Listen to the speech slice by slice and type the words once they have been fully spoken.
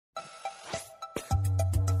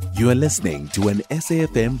You are listening to an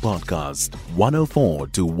SAFM podcast, 104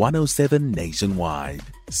 to 107 nationwide.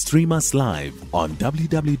 Stream us live on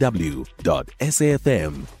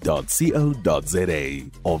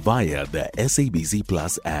www.safm.co.za or via the SABC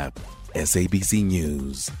Plus app. SABC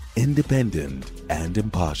News, independent and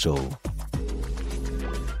impartial.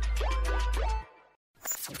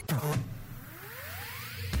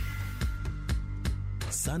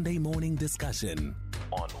 Sunday morning discussion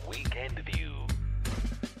on Weekend View.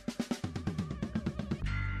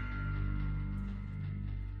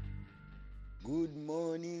 Good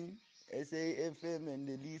morning, SAFM and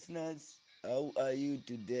the listeners. How are you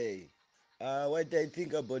today? What I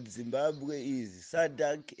think about Zimbabwe is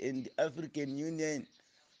SADC and the African Union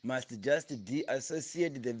must just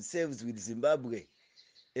de-associate themselves with Zimbabwe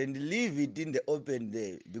and leave it in the open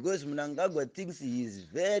there, because Mnangagwa thinks he is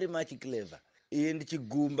very much clever. And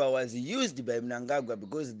Chigumba was used by Mnangagwa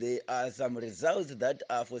because there are some results that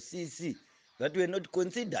are for CC that were not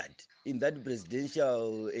considered in that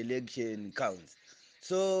presidential election counts.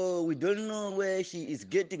 So we don't know where she is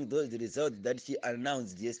getting those results that she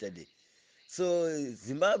announced yesterday. So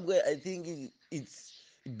Zimbabwe, I think it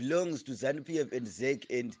belongs to ZANU-PF and ZEC,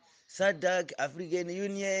 and SADC, African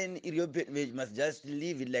Union, European must just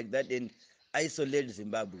leave it like that and isolate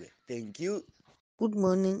Zimbabwe. Thank you. Good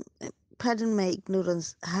morning. Pardon my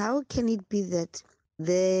ignorance. How can it be that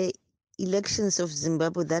the elections of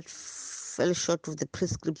Zimbabwe that fell short of the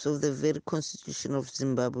prescripts of the very constitution of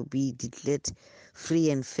Zimbabwe be declared free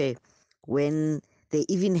and fair when they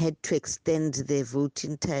even had to extend the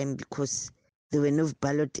voting time because there were no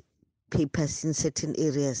ballot papers in certain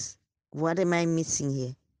areas? What am I missing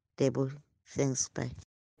here, Debo? Thanks. Bye.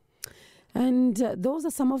 And those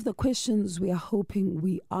are some of the questions we are hoping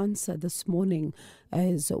we answer this morning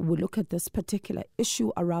as we look at this particular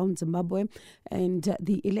issue around Zimbabwe and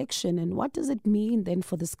the election. And what does it mean then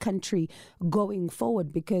for this country going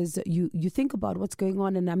forward? Because you think about what's going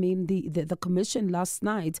on. And I mean, the commission last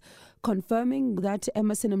night confirming that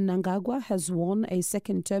Emmerson Mnangagwa has won a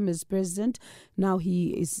second term as president. Now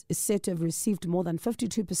he is said to have received more than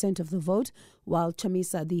 52% of the vote, while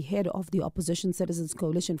Chamisa, the head of the Opposition Citizens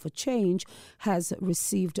Coalition for Change, has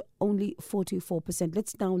received only 44%.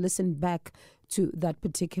 Let's now listen back to that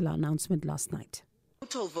particular announcement last night.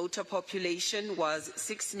 Total voter population was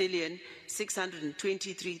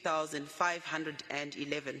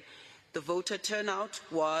 6,623,511. The voter turnout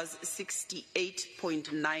was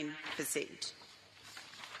 68.9%.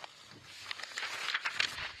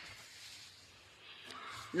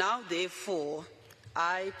 Now, therefore,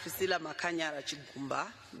 I, Priscilla Makanyara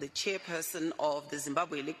Chigumba, the chairperson of the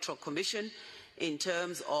Zimbabwe Electoral Commission, in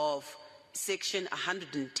terms of Section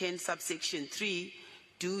 110, subsection 3,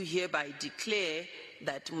 do hereby declare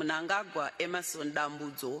that Mnangagwa Emmerson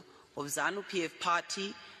Mnangagwa of ZANU-PF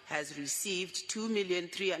Party has received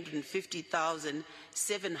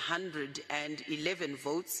 2,350,711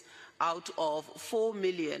 votes out of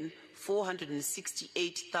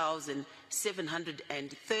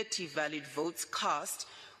 4,468,730 valid votes cast,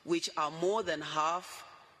 which are more than half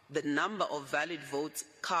the number of valid votes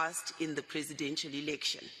cast in the presidential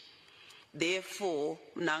election. Therefore,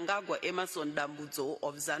 Mnangagwa Emmerson Mnangagwa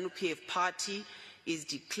of ZANU-PF Party is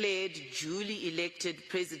declared duly elected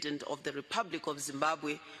President of the Republic of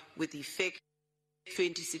Zimbabwe with effect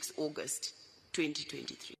 26 August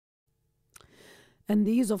 2023. And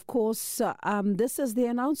these, of course, this is the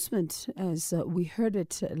announcement, as we heard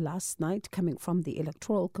it last night, coming from the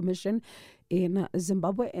Electoral Commission in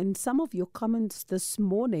Zimbabwe. And some of your comments this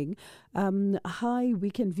morning, hi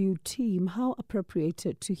Weekend View team, how appropriate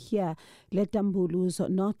to hear Letambulu's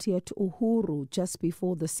not yet Uhuru just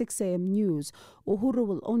before the 6 a.m. news. Uhuru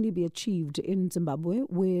will only be achieved in Zimbabwe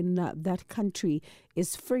when that country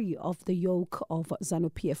is free of the yoke of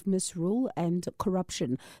ZANU-PF misrule and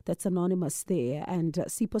corruption. That's anonymous there. And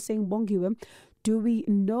Sipo saying, Bongiwe, do we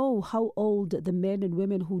know how old the men and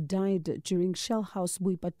women who died during Shell House,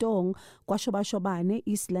 Buipatong, Kwashobashobane,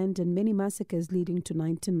 Eastland, and many massacres leading to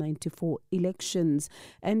 1994 elections?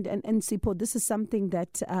 And Sipo, this is something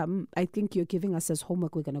that I think you're giving us as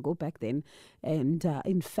homework. We're going to go back then and,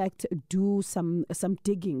 in fact, do some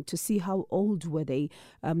digging to see how old were they,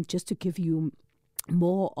 just to give you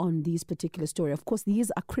more on these particular story. Of course,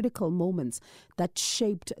 these are critical moments that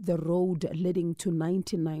shaped the road leading to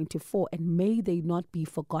 1994, and may they not be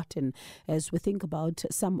forgotten as we think about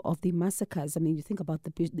some of the massacres. I mean, you think about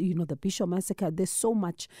the Bisho massacre. There's so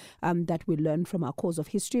much that we learn from our course of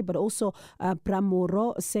history, but also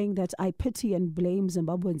Pramoro saying that I pity and blame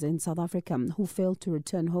Zimbabweans in South Africa who failed to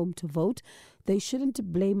return home to vote. they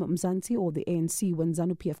shouldn't blame Mzansi or the ANC when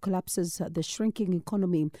ZANU-PF collapses, the shrinking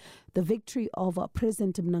economy. The victory of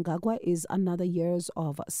President Mnangagwa is another years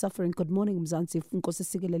of suffering. Good morning, Mzansi. Nkosi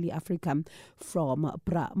Sikeleli Africa from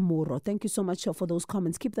Bramuro. Thank you so much for those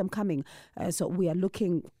comments. Keep them coming. So we are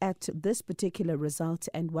looking at this particular result,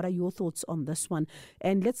 and what are your thoughts on this one?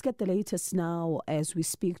 And let's get the latest now as we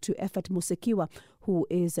speak to Dept Musekiwa, who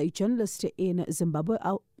is a journalist in Zimbabwe.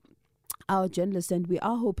 Our journalist, and we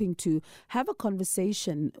are hoping to have a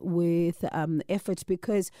conversation with Dept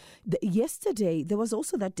because yesterday there was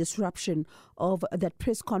also that disruption of that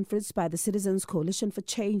press conference by the Citizens Coalition for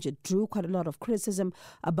Change. It drew quite a lot of criticism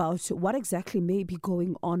about what exactly may be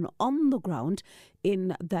going on the ground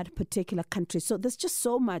in that particular country. So there's just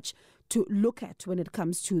so much to look at when it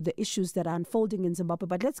comes to the issues that are unfolding in Zimbabwe.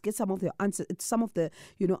 But let's get some of the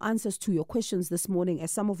answers to your questions this morning.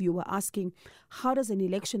 As some of you were asking, how does an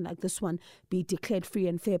election like this one be declared free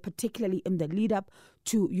and fair, particularly in the lead up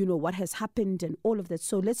to, what has happened and all of that.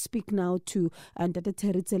 So let's speak now to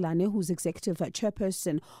Terry Tselane, who's Executive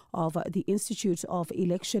Chairperson of the Institute of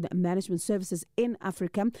Election Management Services in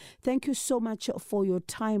Africa. Thank you so much for your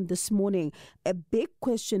time this morning. A big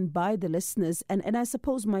question by the listeners, and I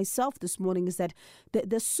suppose myself this morning, is that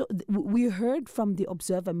we heard from the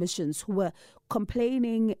observer missions who were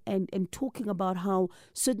complaining and talking about how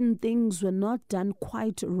certain things were not done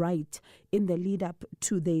quite right in the lead up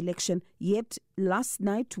to the election. Yet last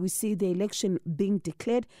night we see the election being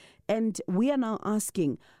declared, and we are now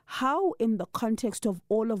asking how, in the context of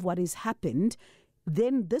all of what has happened,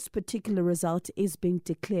 then this particular result is being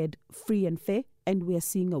declared free and fair, and we are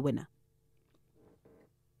seeing a winner.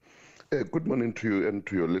 Good morning to you and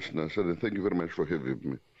to your listeners, and thank you very much for having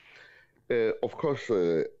me. Of course,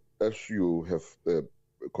 as you have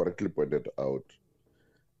correctly pointed out,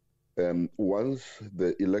 once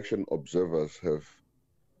the election observers have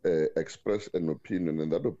expressed an opinion,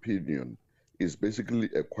 and that opinion is basically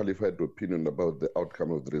a qualified opinion about the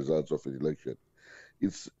outcome of the results of an election,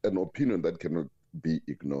 it's an opinion that cannot be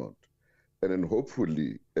ignored. And then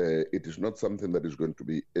hopefully it is not something that is going to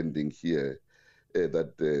be ending here,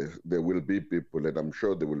 that there will be people, and I'm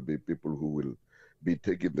sure there will be people who will be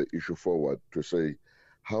taking the issue forward to say,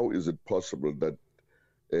 how is it possible that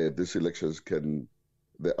these elections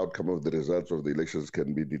the outcome of the results of the elections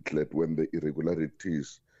can be declared when the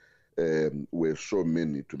irregularities were so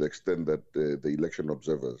many, to the extent that the election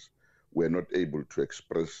observers were not able to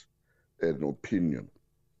express an opinion.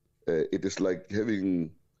 It is like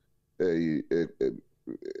having an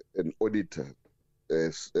auditor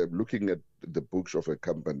looking at the books of a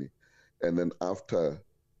company, and then after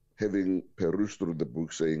having perused through the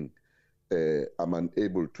book saying, I'm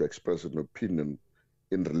unable to express an opinion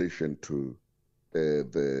in relation to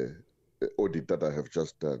the audit that I have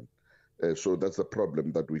just done. So that's the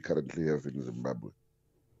problem that we currently have in Zimbabwe.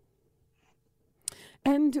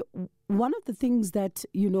 And one of the things that,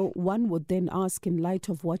 one would then ask in light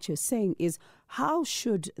of what you're saying is, how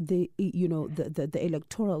should the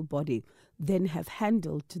electoral body then have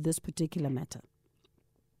handled this particular matter?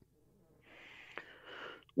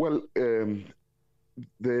 Well,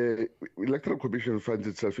 the Electoral Commission finds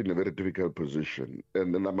itself in a very difficult position.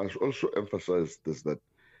 And then I must also emphasize this, that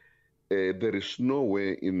there is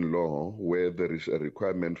nowhere in law where there is a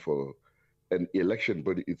requirement for an election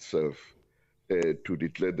body itself to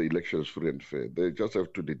declare the elections free and fair. They just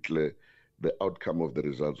have to declare the outcome of the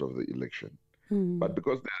results of the election. But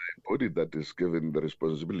because they are a body that is given the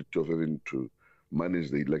responsibility of having to manage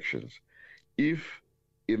the elections, if,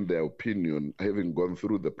 in their opinion, having gone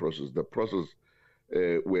through the process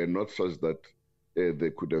were not such that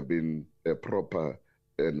there could have been a proper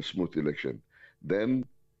and smooth election, then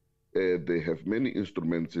they have many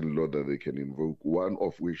instruments in law that they can invoke, one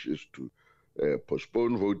of which is to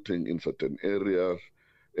postpone voting in certain areas,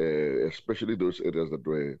 especially those areas that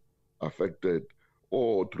were affected,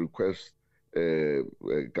 or to request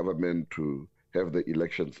government to have the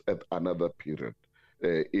elections at another period,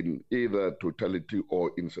 in either totality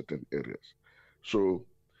or in certain areas. So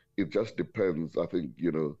it just depends. I think,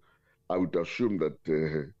 I would assume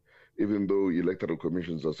that even though electoral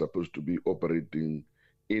commissions are supposed to be operating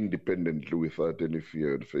independently without any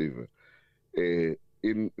fear and favor,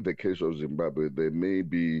 in the case of Zimbabwe, there may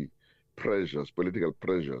be pressures, political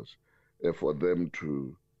pressures, for them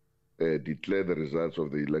to declare the results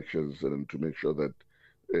of the elections and to make sure that,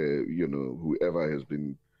 whoever has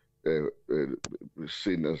been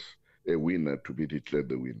seen as a winner to be declared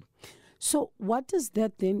the winner. So what does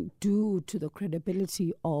that then do to the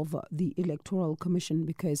credibility of the Electoral Commission?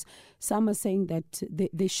 Because some are saying that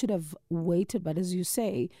they should have waited, but as you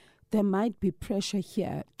say, there might be pressure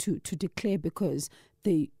here to declare, because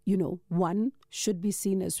they, one should be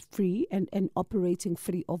seen as free and operating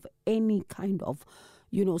free of any kind of,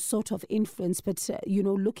 sort of influence. But,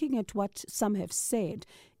 looking at what some have said,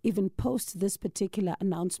 even post this particular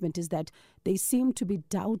announcement, is that they seem to be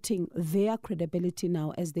doubting their credibility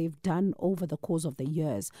now, as they've done over the course of the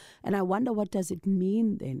years. And I wonder, what does it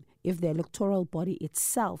mean then if the electoral body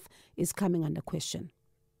itself is coming under question?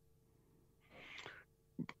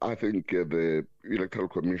 I think the Electoral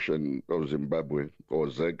Commission of Zimbabwe, or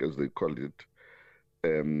ZEC as they call it,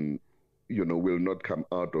 will not come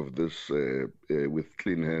out of this with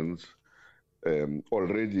clean hands.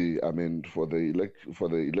 Already, I mean, for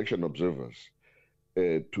the election observers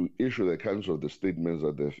to issue the kinds of the statements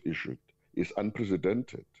that they've issued is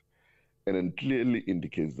unprecedented, and it clearly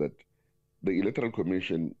indicates that the Electoral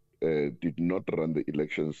Commission did not run the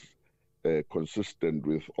elections consistent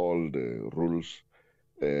with all the rules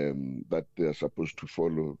that they are supposed to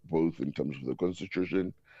follow, both in terms of the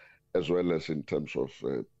Constitution as well as in terms of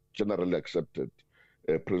generally accepted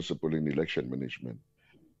principle in election management.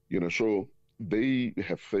 So they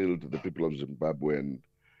have failed the people of Zimbabwe and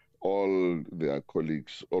all their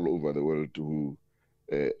colleagues all over the world who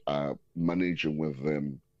are managing with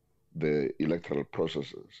them the electoral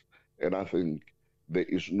processes. And I think there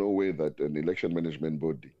is no way that an election management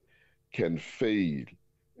body can fail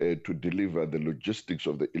to deliver the logistics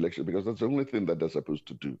of the election, because that's the only thing that they're supposed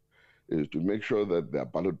to do, is to make sure that their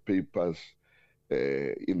ballot papers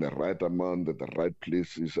in the right amount, at the right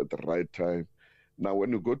places, at the right time. Now,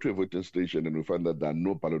 when you go to a voting station and you find that there are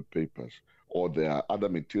no ballot papers, or there are other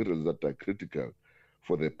materials that are critical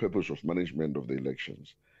for the purpose of management of the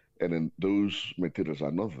elections, and then those materials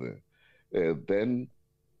are not there, then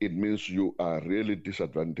it means you are really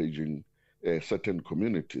disadvantaging certain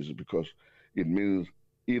communities, because it means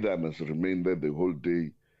either I must remain there the whole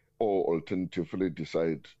day, or alternatively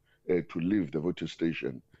decide to leave the voting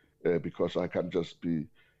station because I can't just be,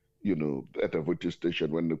 at a voting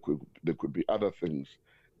station when there could be other things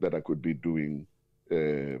that I could be doing,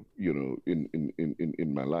 in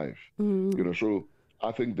my life. So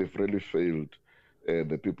I think they've really failed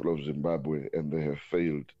the people of Zimbabwe, and they have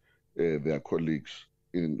failed their colleagues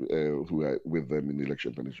who are with them in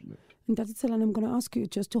election management. Dept Tselane, I'm going to ask you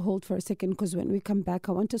just to hold for a second, because when we come back,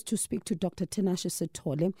 I want us to speak to Dr. Tinashe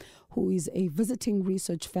Sithole, who is a visiting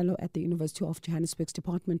research fellow at the University of Johannesburg's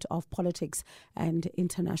Department of Politics and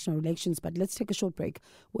International Relations. But let's take a short break.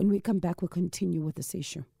 When we come back, we'll continue with this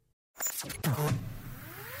issue.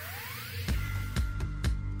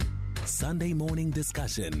 Sunday morning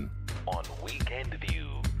discussion on Weekend View.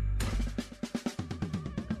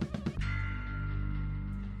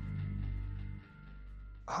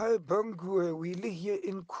 Hi, Bangwe. We live here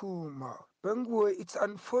in Kuma. Bangwe, it's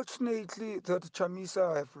unfortunately that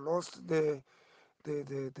Chamisa have lost the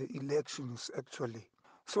elections, actually.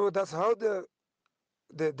 So that's how the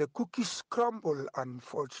cookies crumble,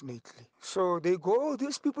 unfortunately. So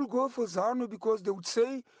these people go for ZANU because they would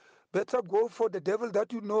say, better go for the devil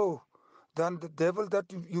that you know than the devil that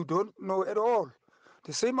you don't know at all.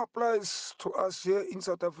 The same applies to us here in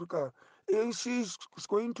South Africa. ANC is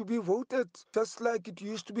going to be voted just like it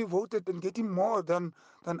used to be voted, and getting more than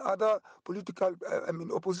other political,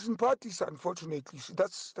 opposition parties, unfortunately. So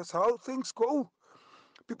that's how things go.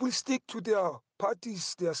 People stick to their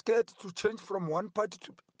parties. They are scared to change from one party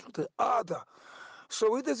to the other.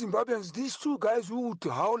 So with the Zimbabweans, these two guys who would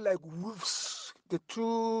howl like wolves, the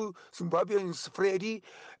two Zimbabweans, Freddy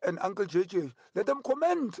and Uncle JJ, let them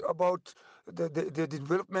comment about the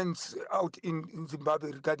developments out in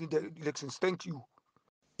Zimbabwe regarding the elections. Thank you.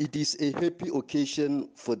 It is a happy occasion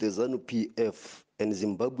for the ZANU-PF, and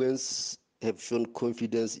Zimbabweans have shown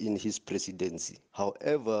confidence in his presidency.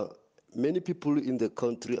 However, many people in the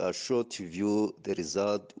country are sure to view the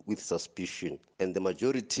result with suspicion, and the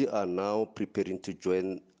majority are now preparing to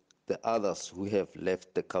join the others who have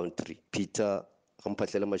left the country. Peter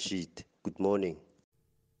Mashid, good morning.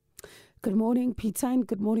 Good morning, Peter, and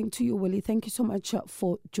good morning to you, Willie. Thank you so much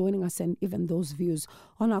for joining us and even those views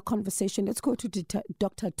on our conversation. Let's go to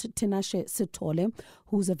Dr. Tinashe Sithole,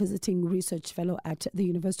 who's a visiting research fellow at the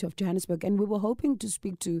University of Johannesburg. And we were hoping to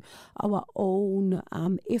speak to our own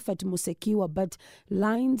Effort Musekiwa, but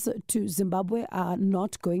lines to Zimbabwe are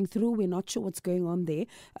not going through. We're not sure what's going on there.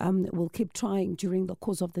 We'll keep trying during the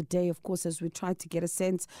course of the day, of course, as we try to get a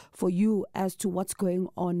sense for you as to what's going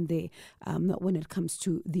on there when it comes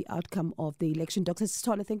to the outcome outcome of the election. Dr.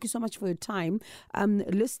 Sithole, thank you so much for your time.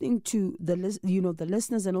 Listening to the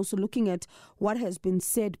listeners and also looking at what has been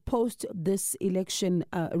said post this election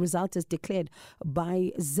result as declared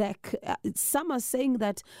by ZEC, some are saying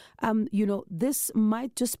that this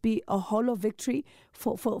might just be a hollow victory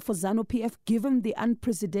for ZANU-PF, given the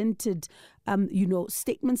unprecedented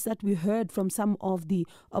statements that we heard from some of the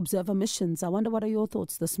observer missions. I wonder, what are your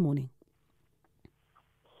thoughts this morning?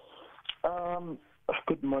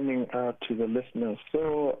 Good morning to the listeners.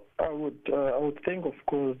 So I would think, of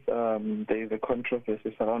course, there is a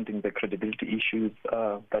controversy surrounding the credibility issues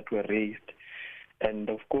that were raised. And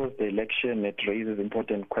of course, the election, it raises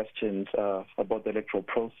important questions about the electoral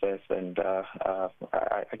process. And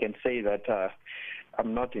I can say that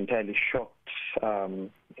I'm not entirely shocked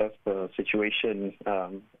as the situation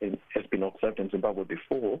has been observed in Zimbabwe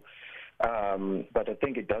before. But I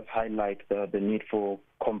think it does highlight the need for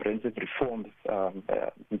comprehensive reforms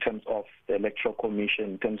in terms of the Electoral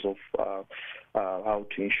Commission, in terms of how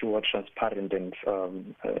to ensure transparent and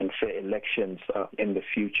fair elections in the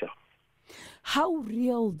future. How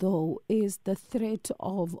real, though, is the threat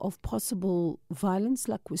of possible violence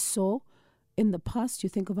like we saw in the past? You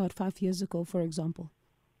think about 5 years ago, for example.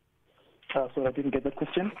 So I didn't get that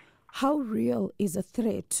question. How real is a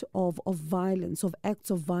threat of violence, of acts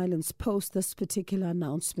of violence post this particular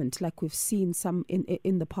announcement, like we've seen some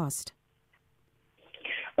in the past?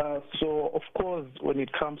 So, of course, when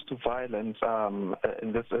it comes to violence,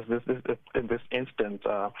 in this instance,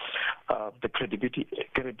 the credibility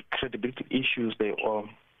issues, they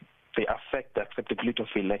affect the acceptability of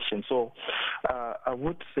election. So I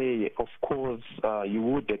would say, of course, you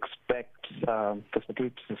would expect the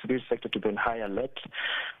security sector to be on high alert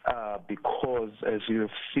because, as you've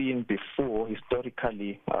seen before,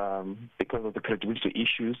 historically, because of the credibility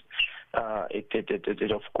issues,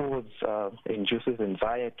 it of course induces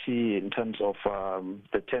anxiety in terms of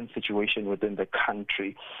the tense situation within the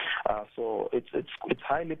country. So it's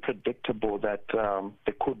highly predictable that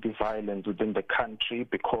there could be violence within the country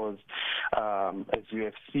because, as you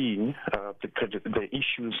have seen, the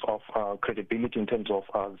issues of credibility in terms of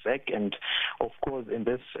ZEC, and of course in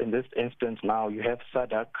this instance now you have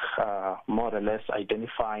SADC more or less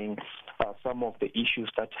identifying some of the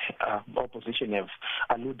issues that opposition have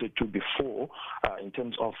alluded to before in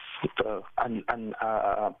terms of the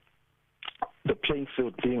playing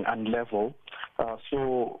field being unlevel.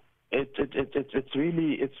 So it's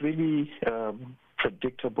really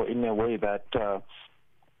predictable in a way that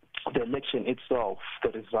the election itself, the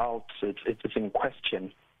results, it's in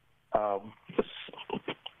question.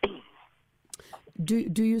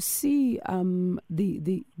 Do you see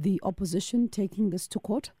the opposition taking this to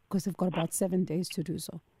court? Because they've got about 7 days to do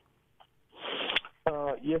so.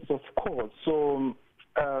 Yes, of course. So,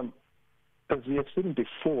 as we have seen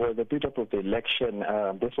before, the build-up of the election,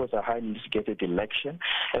 this was a highly litigated election.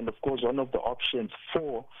 And, of course, one of the options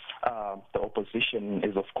for the opposition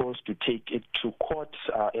is, of course, to take it to court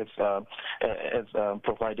as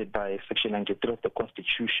provided by Section 93 of the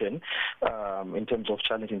Constitution in terms of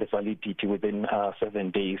challenging the validity within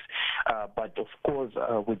 7 days. But, of course,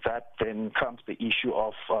 with that then comes the issue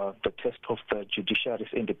of the test of the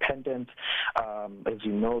judiciary's independence. As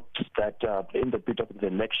you note that in the build-up of the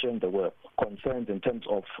election, there were concerns in terms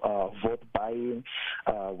of vote buying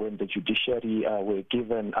when the judiciary were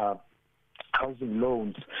given housing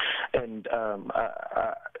loans, and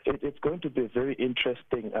it's going to be very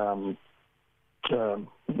interesting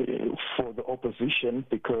for the opposition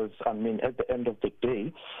because, I mean, at the end of the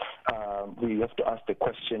day, we have to ask the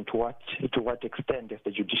question to what extent has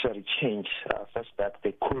the judiciary changed such that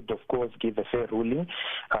they could, of course, give a fair ruling,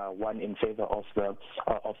 one in favor of the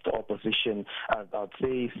opposition. I'd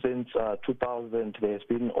say since 2000, there's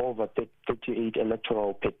been over 38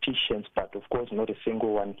 electoral petitions, but of course, not a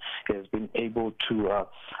single one has been able to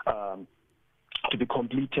be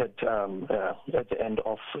completed at the end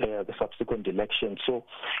of the subsequent election. So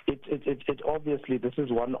it obviously, this is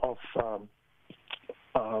one of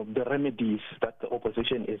the remedies that the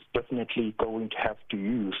opposition is definitely going to have to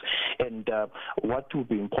use. And what will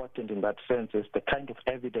be important in that sense is the kind of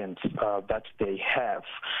evidence that they have.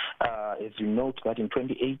 As you note that in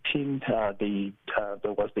 2018,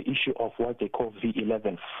 there was the issue of what they call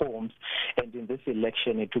V11 forms. And in this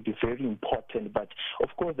election, it will be very important. But, of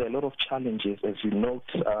course, there are a lot of challenges, as you note,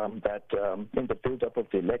 that in the build-up of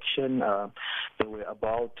the election, there were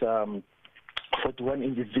about 41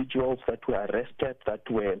 individuals that were arrested, that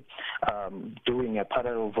were doing a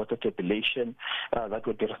parallel voter tabulation, that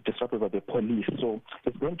were disrupted by the police. So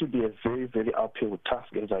it's going to be a very, very uphill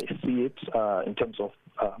task as I see it in terms of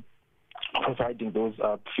providing those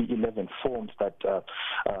P11 forms that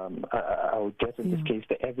I would guess in this case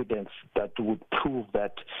the evidence that would prove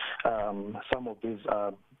that some of these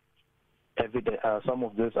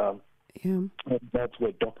that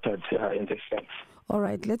were doctored in this sense. All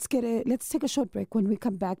right, let's take a short break. When we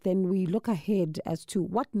come back, then we look ahead as to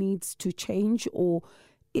what needs to change, or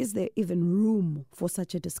is there even room for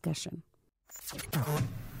such a discussion?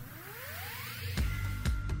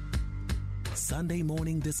 Sunday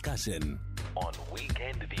morning discussion on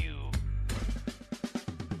Weekend View.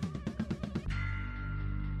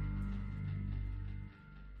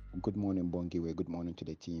 Good morning, Bongiwe. Good morning to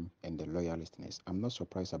the team and the loyal listeners. I'm not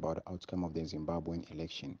surprised about the outcome of the Zimbabwean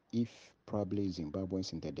election. If probably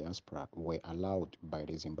Zimbabweans in the diaspora were allowed by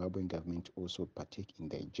the Zimbabwean government to also partake in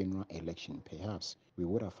the general election, perhaps we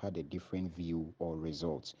would have had a different view or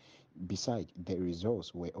results. Besides, the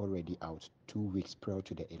results were already out 2 weeks prior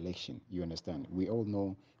to the election. You understand? We all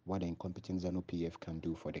know what the incompetent ZANU-PF can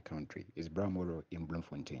do for the country. It's Bramoro in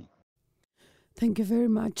Bloemfontein. Thank you very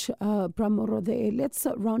much, Bramoro. Let's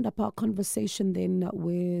round up our conversation then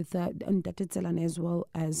with Terry Tselane as well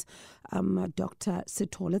as Dr.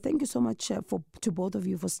 Sithole. Thank you so much to both of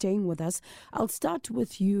you for staying with us. I'll start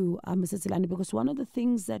with you, Mr. Tselane, because one of the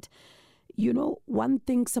things that one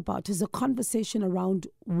thinks about is a conversation around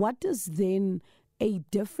what does then a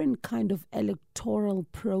different kind of electoral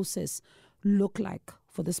process look like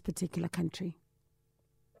for this particular country?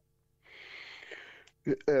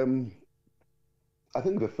 I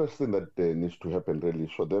think the first thing that needs to happen really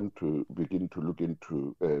is for them to begin to look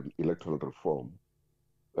into electoral reform,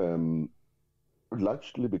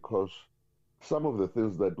 largely because some of the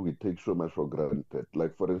things that we take so much for granted,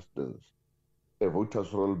 like for instance, a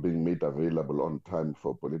voter's roll being made available on time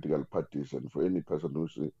for political parties and for any person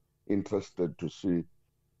who's interested to see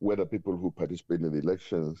whether people who participate in the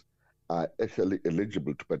elections are actually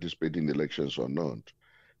eligible to participate in elections or not,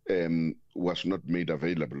 was not made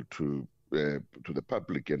available to the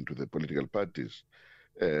public and to the political parties.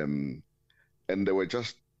 And there were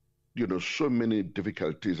just, so many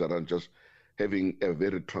difficulties around just having a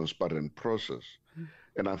very transparent process.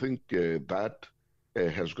 And I think that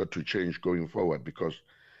has got to change going forward, because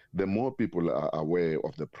the more people are aware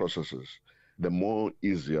of the processes, the more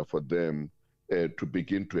easier for them to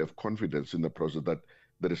begin to have confidence in the process that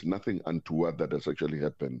there is nothing untoward that has actually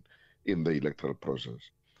happened in the electoral process.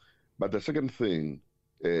 But the second thing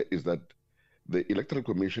is that the Electoral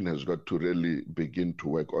Commission has got to really begin to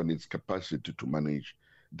work on its capacity to manage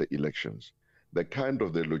the elections. The kind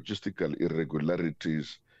of the logistical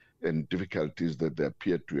irregularities and difficulties that they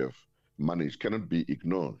appear to have managed cannot be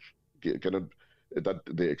ignored. That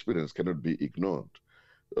the experience cannot be ignored.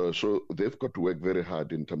 So they've got to work very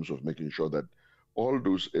hard in terms of making sure that all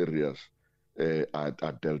those areas are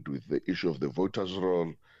dealt with. The issue of the voters'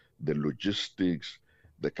 roll, the logistics,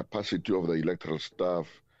 the capacity of the electoral staff,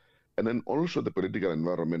 and then also the political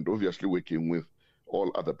environment, obviously working with all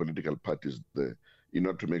other political parties there in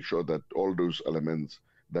order to make sure that all those elements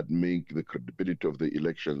that make the credibility of the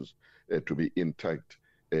elections to be intact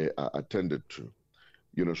are attended to.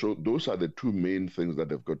 So those are the two main things that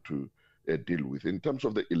they've got to deal with. In terms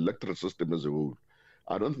of the electoral system as a whole,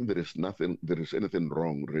 I don't think there is anything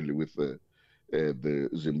wrong really with the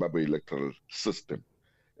Zimbabwe electoral system.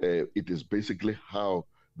 It is basically how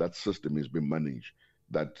that system is being managed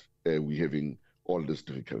that we're having all these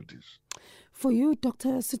difficulties. For you,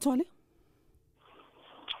 Dr. Sithole?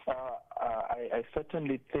 I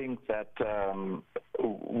certainly think that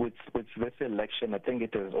with this election, I think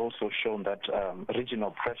it has also shown that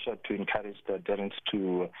regional pressure to encourage the adherence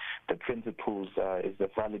to the principles is a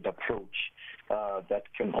valid approach that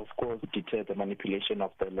can, of course, deter the manipulation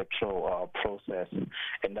of the electoral process.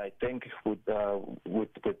 And I think with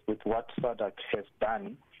what SADC has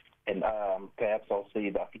done, and perhaps I'll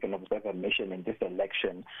say the African Observer Mission in this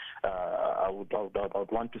election, I would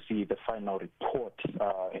want to see the final report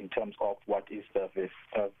in terms of what is the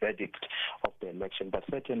verdict of the election. But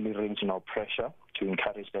certainly regional pressure to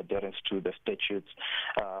encourage the adherence to the statutes.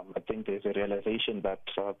 I think there's a realization that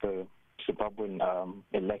the Zimbabwean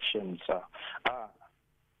elections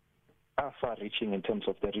are far-reaching in terms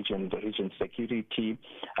of the region's security,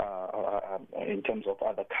 in terms of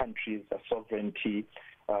other countries' sovereignty,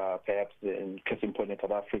 perhaps in case in point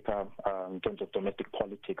of Africa, in terms of domestic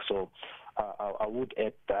politics. So I would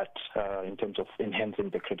add that in terms of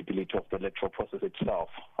enhancing the credibility of the electoral process itself.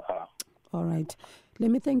 All right. Let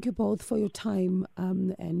me thank you both for your time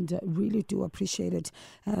and really do appreciate it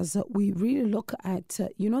as we really look at,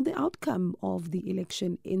 the outcome of the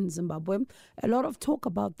election in Zimbabwe. A lot of talk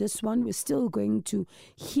about this one. We're still going to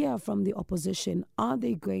hear from the opposition. Are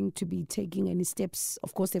they going to be taking any steps?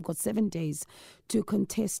 Of course, they've got 7 days to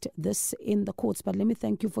contest this in the courts. But let me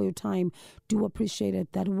thank you for your time. Do appreciate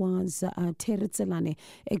it. That was Terry Tselane,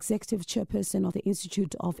 Executive Chairperson of the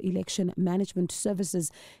Institute of Election Management Services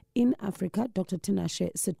in Africa, Dr.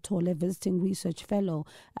 Tinashe Sithole, Visiting Research Fellow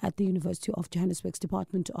at the University of Johannesburg's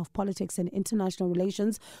Department of Politics and International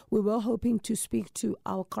Relations. We were hoping to speak to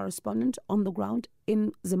our correspondent on the ground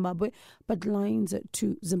in Zimbabwe, but lines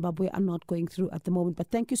to Zimbabwe are not going through at the moment.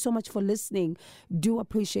 But thank you so much for listening. Do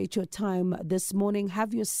appreciate your time this morning.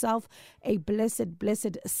 Have yourself a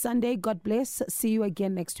blessed Sunday. God bless. See you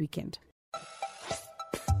again next weekend.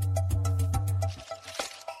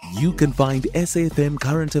 You can find SAFM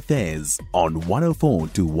Current Affairs on 104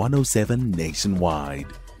 to 107 nationwide.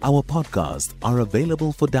 Our podcasts are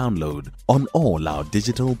available for download on all our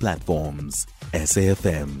digital platforms.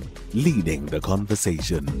 SAFM, leading the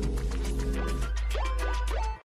conversation.